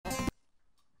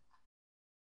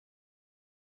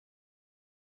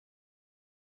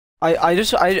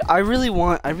I really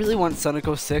want Sonic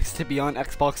 06 to be on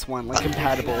Xbox One, like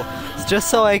compatible,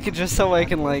 just so I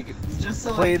can like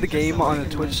play the game on a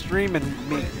Twitch stream and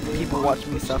make people watch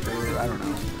me suffer. I don't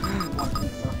know.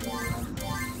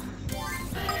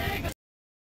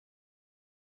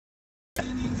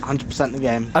 100% the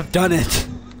game. I've done it.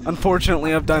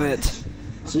 Unfortunately, I've done it.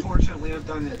 So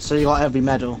you got every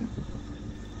medal.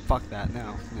 Fuck that.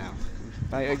 No.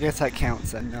 I guess that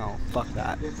counts. Then no. Fuck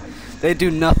that. They do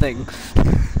nothing.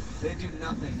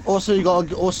 Also, you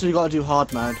gotta do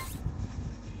hard mode.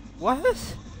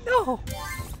 What? No.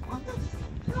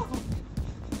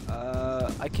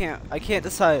 I can't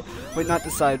decide. Wait, not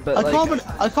decide, but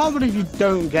I can't believe you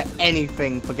don't get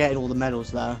anything for getting all the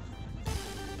medals though.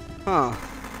 Huh.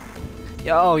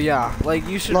 Yeah, oh yeah, like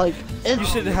you should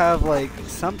have like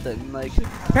something, like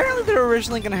apparently they're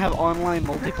originally gonna have online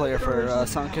multiplayer for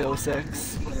Sonic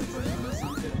 06.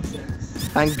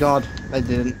 Thank God they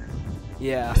didn't.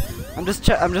 Yeah. I'm just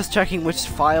checking which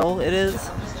file it is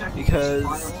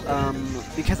because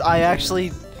I actually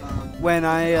when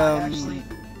I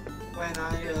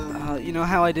you know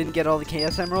how I didn't get all the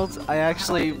KS Emeralds? I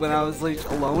actually, when I was like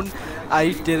alone,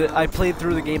 I played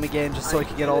through the game again just so I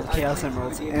could get all the Chaos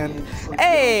Emeralds. And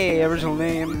hey, original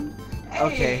name.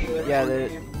 Okay, yeah,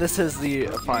 this is the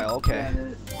file. Okay.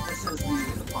 All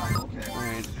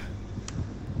right.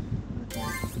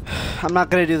 I'm not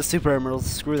gonna do the Super Emeralds.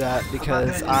 Screw that,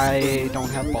 because I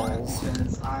don't have balls.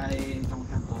 All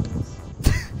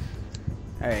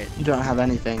right. You don't have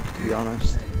anything, to be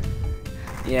honest.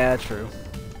 Yeah, true.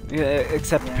 Yeah,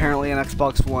 except apparently an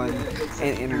Xbox One,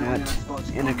 and internet,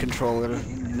 and a controller,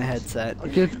 and a headset,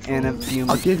 and a few.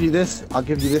 I'll give you this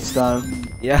though.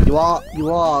 Yeah. You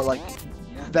are like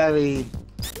very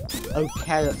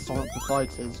okay at Sonic the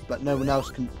Fighters, but no one else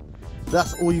can.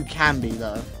 That's all you can be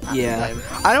though. Yeah.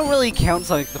 I don't really count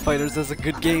Sonic the Fighters as a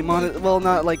good game on it. Well,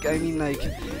 not like, I mean like,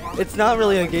 it's not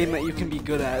really a game that you can be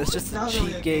good at. It's just a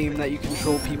cheap game that you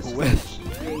control people with.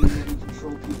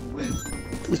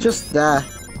 It's just there.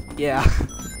 Yeah.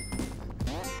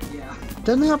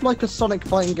 Don't they have like a Sonic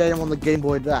fighting game on the Game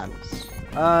Boy Advance?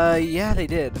 Yeah, they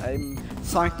did.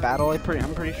 Sonic Battle.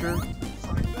 I'm pretty sure.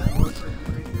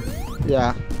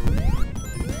 Yeah.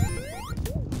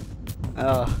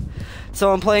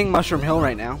 So I'm playing Mushroom Hill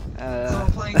right now.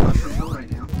 Oh,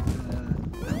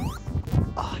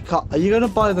 I can't. Are you gonna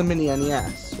buy the mini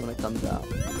NES when it comes out?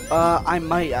 I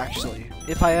might actually.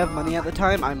 If I have money at the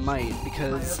time, I might,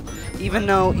 because even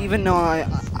though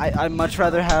I much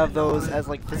rather have those as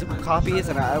like physical copies,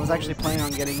 and I was actually planning on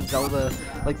getting Zelda,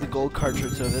 like the gold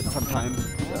cartridge of it sometime.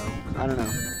 So I don't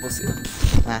know. We'll see.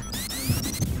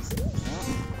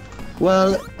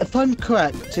 Well, if I'm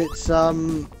correct, it's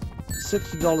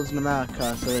 $60 in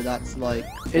America, so that's like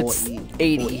 40, it's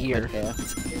 80 40 here.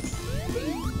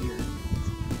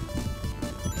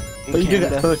 But you do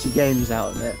get 30 games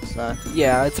out of it, so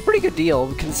yeah, it's a pretty good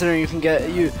deal considering you can get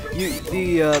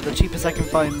the cheapest I can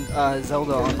find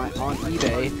Zelda on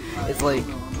eBay is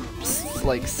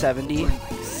like 70.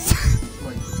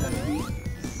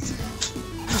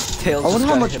 Tails. I wonder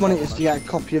how much money it is to get a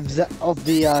copy of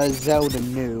the Zelda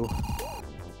new.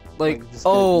 Like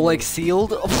oh, like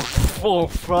sealed? Oh,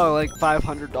 probably like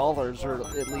 $500 or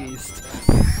at least.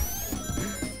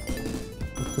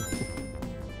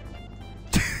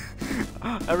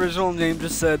 Original name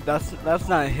just said that's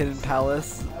not a hidden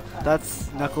palace.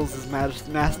 That's Knuckles'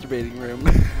 masturbating room.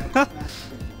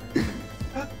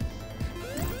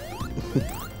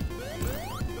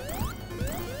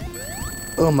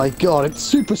 Oh my God! It's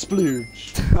Super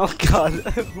Splooge. Oh God.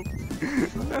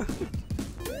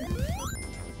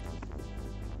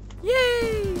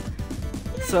 Yay!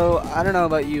 So I don't know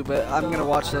about you, but I'm gonna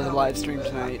watch the live stream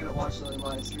tonight.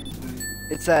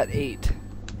 It's at 8.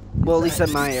 Well, at least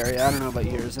in my area. I don't know about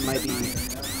yours. It might be,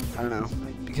 I don't know,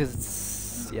 because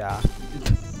it's, yeah.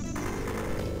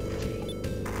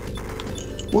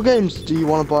 What games do you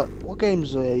want to buy? What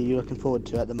games are you looking forward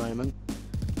to at the moment?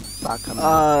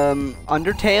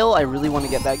 Undertale. I really want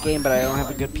to get that game, but I don't have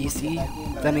a good PC.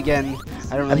 Then again,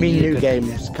 I don't really. I mean, need a new good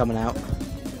games PC. coming out.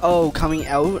 Oh, coming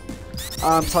out?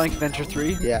 Sonic Adventure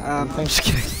 3. Yeah. I'm just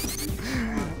kidding.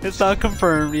 It's not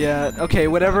confirmed yet. Okay,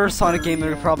 whatever Sonic game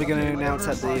they're probably going to announce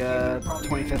at the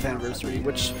 25th anniversary,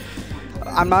 which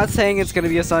I'm not saying it's going to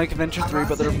be a Sonic Adventure 3,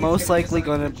 but they're most likely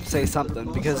going to say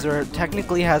something, because there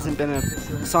technically hasn't been a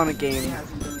Sonic game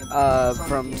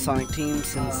from Sonic Team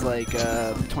since like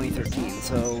 2013.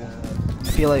 So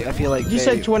I feel like You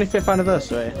said 25th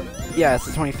anniversary. Yeah, it's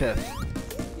the 25th.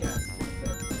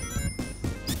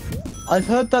 I've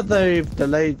heard that they've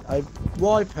delayed. I've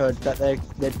heard that they're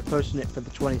pushing it for the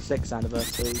 26th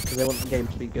anniversary because they want the game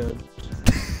to be good.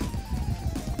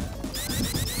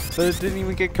 But it didn't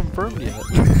even get confirmed yet.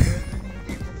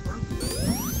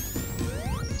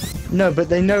 No, but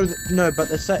they know. No, but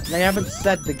they haven't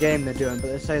said the game they're doing, but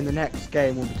they're saying the next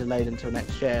game will be delayed until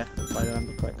next year, if I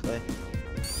remember correctly.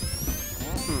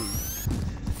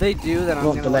 If they do, then I'm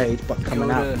Not gonna delayed, like, but coming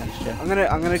out to, next year. I'm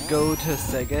gonna go to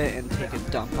Sega and take a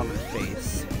dump on their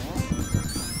face.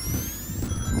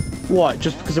 What?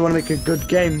 Just because they want to make a good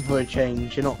game for a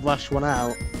change, you're not rush one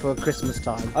out for Christmas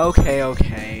time. Okay,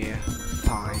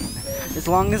 fine. As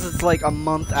long as it's like a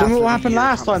month after. Do you know what the happened year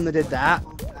last comes. time they did that?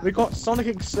 We got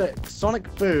Sonic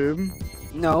Boom.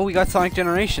 No, we got Sonic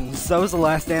Generations. That was the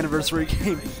last anniversary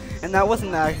game, and that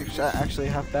wasn't actually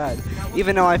half bad.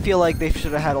 Even though I feel like they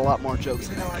should have had a lot more jokes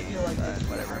in that game. But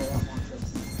whatever.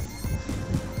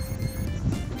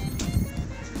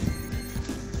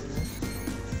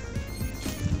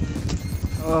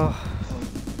 Oh.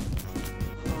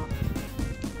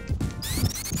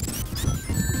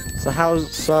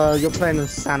 So you're playing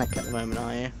as Sonic at the moment,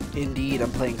 are you? Indeed,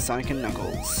 I'm playing Sonic and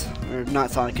Knuckles, or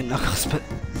not Sonic and Knuckles, but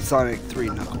Sonic 3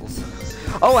 Knuckles.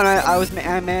 Oh, and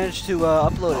I managed to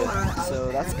upload it,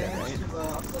 so that's good, right?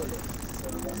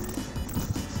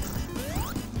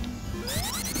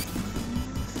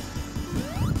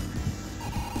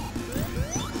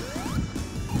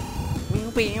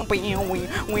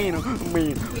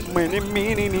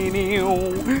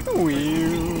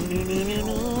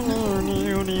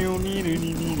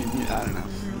 I don't know.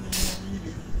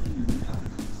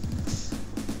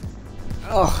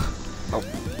 Oh.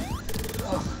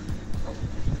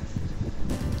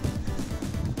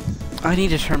 I need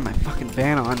to turn my fucking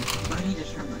fan on.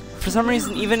 For some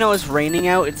reason, even though it's raining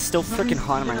out, it's still freaking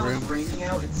hot in my room.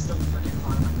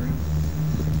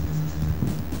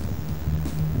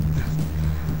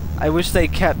 I wish they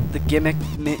kept the gimmick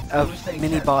of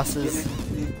mini bosses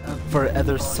for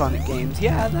other Sonic games.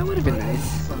 Yeah, that would have been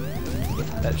nice.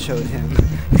 That showed him.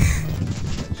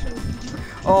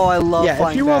 Oh, I love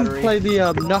Flying if you Battery. play the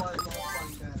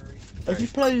if you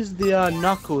play the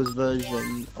Knuckles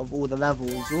version of all the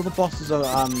levels, all the bosses are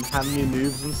have new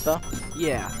moves and stuff.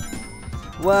 Yeah.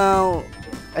 Well,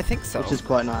 I think so. Which is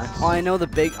quite nice. Oh, I know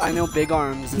Big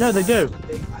Arms. No, they do.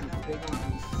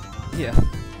 Yeah.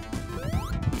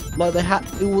 Like they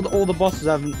have all the bosses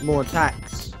have more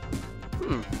attacks.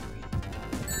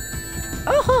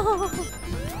 Oh.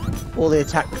 Or they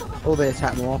attack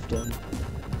more often.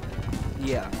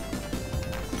 Yeah.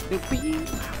 I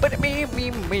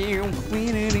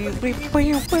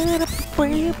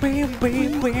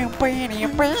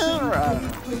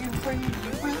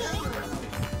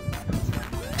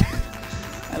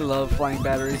love Flying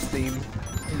Battery's theme.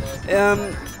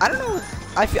 I don't know.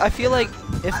 I feel like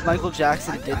if Michael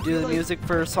Jackson did do the music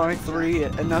for Sonic 3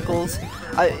 and Knuckles,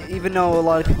 even though a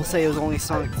lot of people say it was only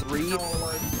Sonic 3,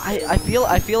 I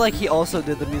feel like he also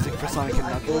did the music for Sonic and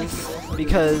Knuckles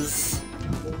because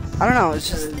I don't know. It's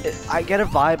just I get a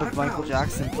vibe of Michael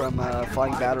Jackson from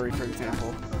Flying Battery, for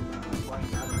example,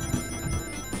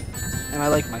 and I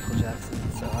like Michael Jackson,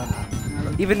 so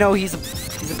even though he's a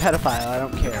pedophile, I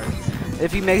don't care.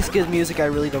 If he makes good music, I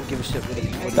really don't give a shit what he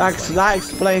That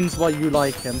explains why you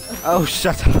like him. Oh,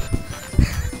 shut up.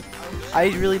 I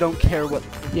really don't care what...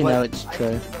 You know it's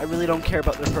true. I really don't care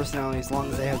about their personality as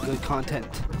long as they have good content.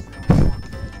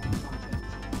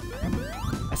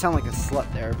 I sound like a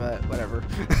slut there, but whatever.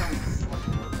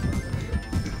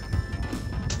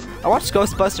 I watched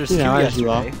Ghostbusters 2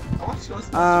 yesterday.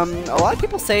 A lot of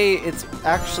people say it's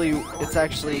actually a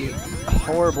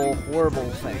horrible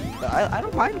thing, but I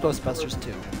don't mind Ghostbusters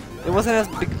 2. It wasn't as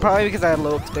big, probably because I had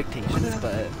low expectations,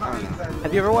 but I don't know.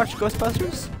 Have you ever watched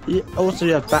Ghostbusters? Yeah, also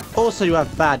you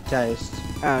have bad taste.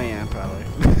 Oh yeah, probably.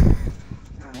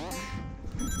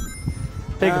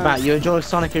 Think about it, you enjoy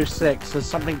Sonic 06, there's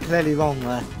something clearly wrong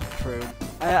there. True.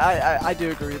 I do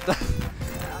agree with that.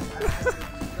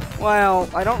 Well,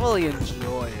 I don't really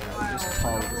enjoy it, I just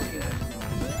tolerate it.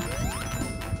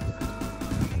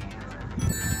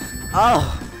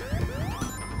 Oh!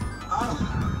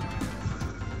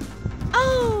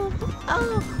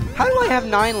 How do I have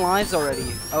 9 lives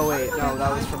already? Oh wait, no,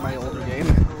 that was from my older game.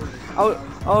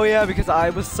 Oh yeah, because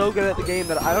I was so good at the game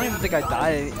that I don't even think I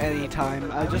died any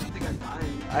time. I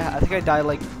think I died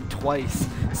like twice.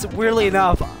 So weirdly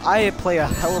enough, I play a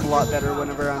hell of a lot better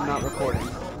whenever I'm not recording.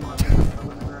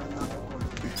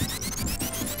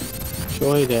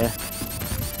 Joy there.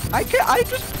 I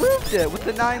just proved it with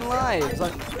the 9 lives.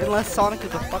 Like, unless Sonic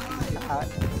is a fucking cat.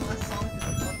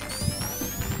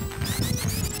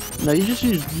 No,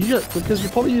 because you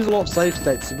probably use a lot of save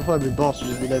states, so before every boss you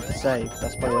just reload the save.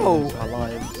 That's why we lose our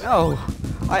lives. No,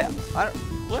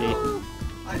 well,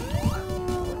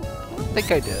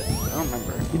 think I did. I don't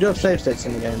remember. You do have save states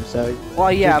in the game, so.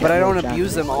 Well, yeah, you but get I don't more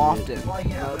abuse them chances.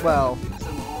 often. Well,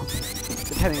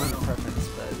 depending on your preference,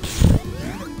 but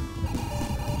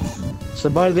So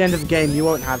by the end of the game, you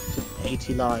won't have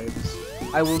 80 lives.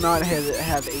 I will not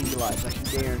have 80 lives. I can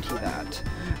guarantee that.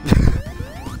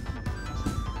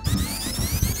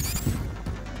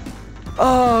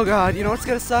 Oh god, you know what's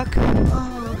gonna suck?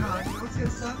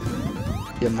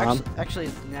 Your mom. Actually,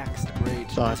 it's next.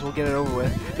 Great. Sorry. So we'll get it over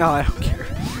with. No, I don't care.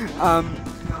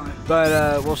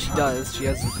 Well, she does. She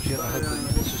has a husband,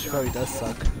 so she probably does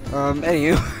suck.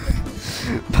 Anywho.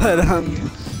 But,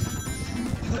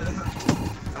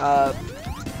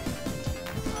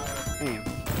 anyway,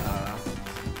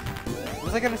 what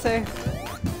was I gonna say?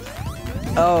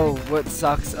 Oh, what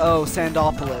sucks? Oh,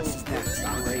 Sandopolis is next.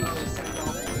 Great.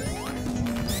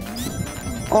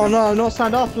 Oh no, not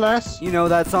Sandopolis! You know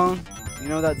that song? You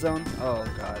know that zone? Oh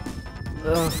god.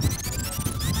 Ugh.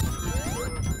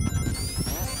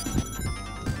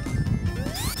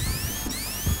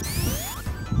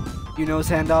 You know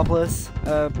Sandopolis?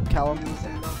 Callum?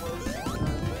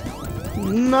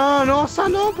 No, not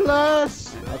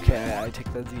Sandopolis! Okay, I take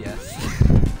that as a yes.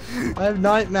 I have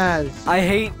nightmares. I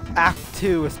hate Act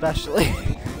 2 especially.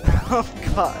 Oh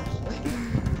god.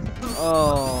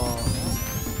 Oh.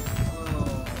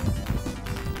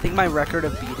 I think my record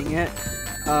of beating it,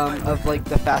 of like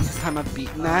the fastest time I've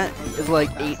beaten that, is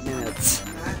like 8 minutes.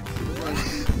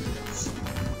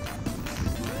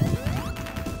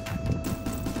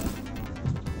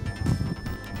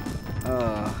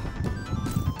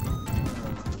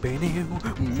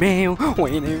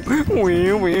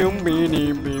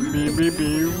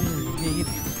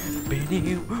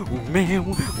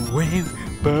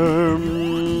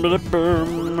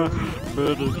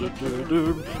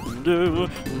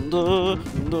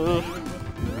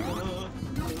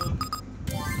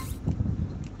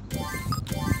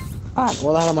 Ah,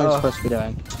 what the hell am I supposed to be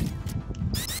doing?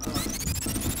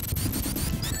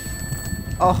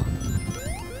 Oh.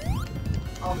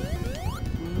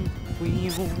 I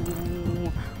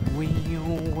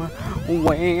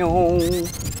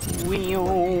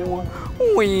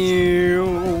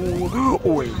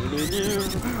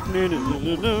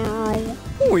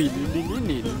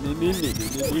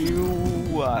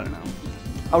don't know.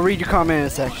 I'll read your comment in a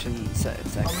section.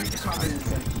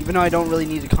 Even though I don't really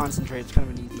need to concentrate, it's kind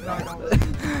of an easy one.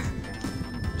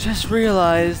 Just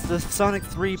realized the Sonic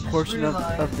 3 portion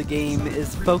of the game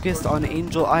is focused on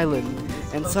Angel Island,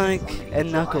 and Sonic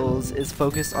and Knuckles is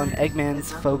focused on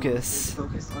Eggman's focus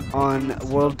on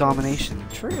world domination.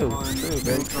 True,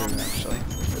 very true, actually.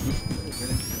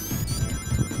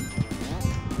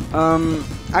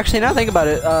 Actually, now think about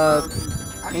it,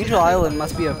 Angel Island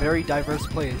must be a very diverse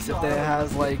place if it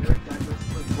has like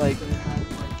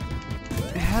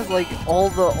it has like all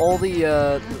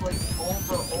the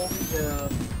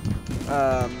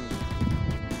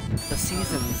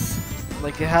seasons.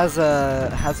 Like it has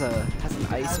an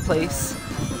ice place,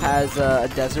 has a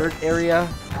desert area,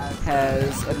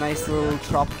 has a nice little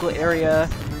tropical area.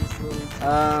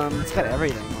 It's got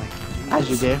everything. Like As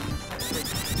you do.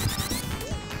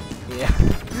 Yeah.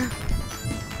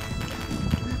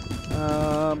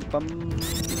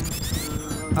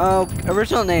 Oh,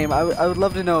 original name. I would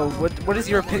love to know what is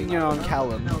your opinion on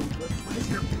Callum?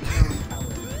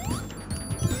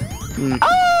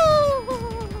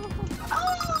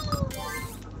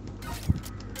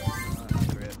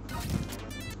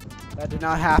 That did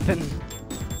not happen.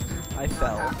 I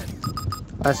fell.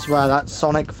 I swear that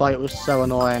Sonic fight was so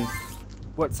annoying.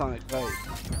 What Sonic fight?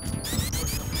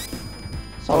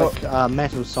 Sonic,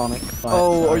 Metal Sonic fight.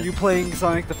 Oh, sorry. are you playing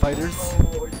Sonic the Fighters?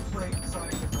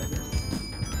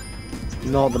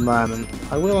 Not at the moment.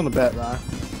 I will in a bit though.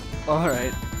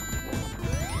 Alright.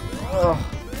 Oh.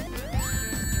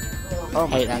 I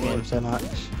hate that game so much.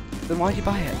 Then why'd you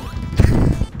buy it?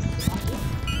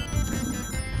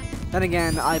 Then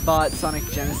again, I bought Sonic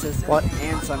Genesis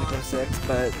and Sonic 06,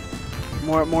 but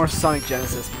more Sonic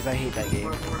Genesis because I hate that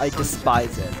game. I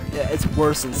despise it. Yeah, it's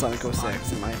worse than Sonic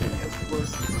 06 in my opinion.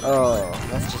 Oh,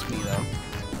 that's just me though.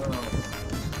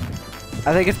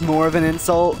 I think it's more of an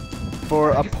insult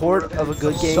for a port of a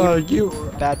good game.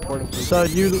 Bad port of a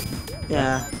good game.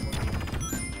 Yeah.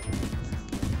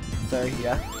 Sorry,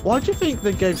 yeah. Why do you think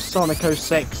they gave Sonic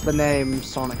 06 the name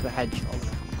Sonic the Hedgehog?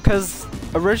 Because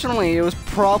originally it was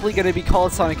probably going to be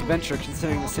called Sonic Adventure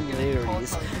considering the simulator it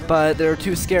is, but they were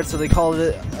too scared so they called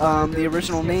it the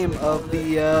original name of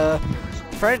the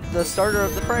starter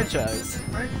of the franchise.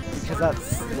 Because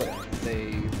that's what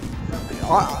they...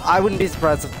 I wouldn't be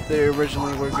surprised if they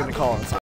originally were going to call it Sonic